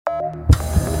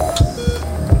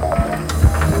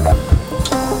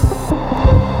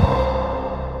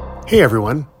Hey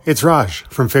everyone, it's Raj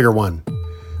from Figure One.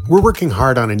 We're working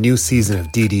hard on a new season of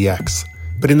DDX,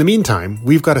 but in the meantime,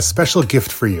 we've got a special gift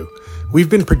for you. We've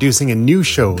been producing a new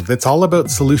show that's all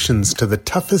about solutions to the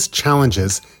toughest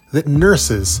challenges that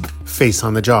nurses face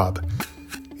on the job.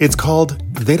 It's called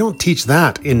They Don't Teach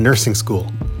That in Nursing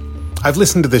School. I've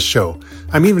listened to this show.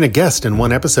 I'm even a guest in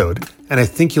one episode, and I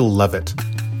think you'll love it.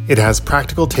 It has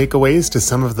practical takeaways to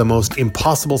some of the most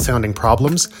impossible sounding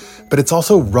problems, but it's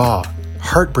also raw,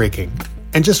 heartbreaking,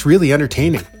 and just really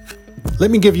entertaining.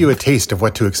 Let me give you a taste of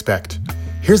what to expect.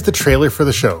 Here's the trailer for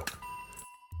the show.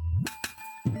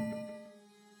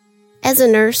 As a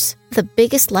nurse, the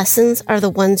biggest lessons are the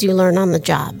ones you learn on the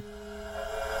job.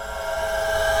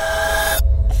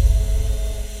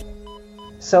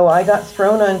 So I got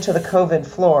thrown onto the COVID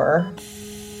floor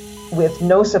with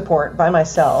no support by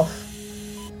myself.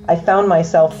 I found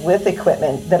myself with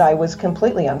equipment that I was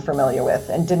completely unfamiliar with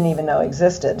and didn't even know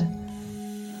existed.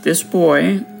 This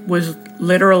boy was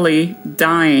literally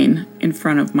dying in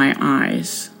front of my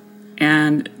eyes.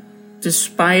 And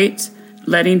despite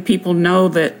letting people know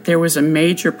that there was a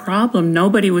major problem,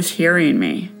 nobody was hearing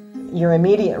me. Your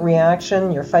immediate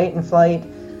reaction, your fight and flight,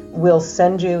 will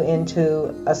send you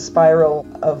into a spiral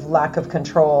of lack of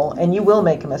control, and you will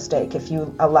make a mistake if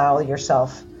you allow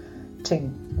yourself to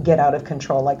get out of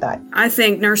control like that. I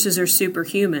think nurses are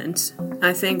superhumans.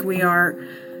 I think we are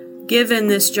given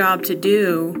this job to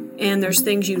do, and there's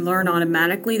things you learn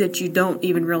automatically that you don't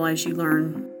even realize you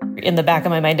learn. In the back of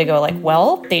my mind, I go like,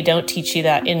 well, they don't teach you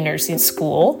that in nursing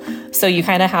school, so you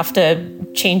kind of have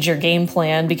to change your game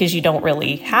plan because you don't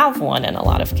really have one in a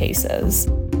lot of cases.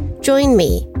 Join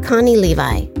me, Connie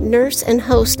Levie, nurse and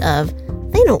host of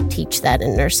They Don't Teach That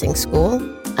in Nursing School,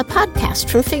 a podcast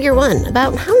from Figure One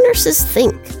about how nurses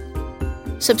think.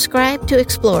 Subscribe to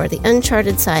explore the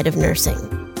uncharted side of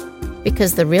nursing,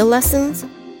 because the real lessons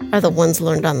are the ones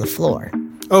learned on the floor.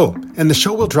 Oh, and the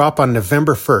show will drop on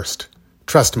November 1st.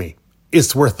 Trust me,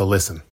 it's worth a listen.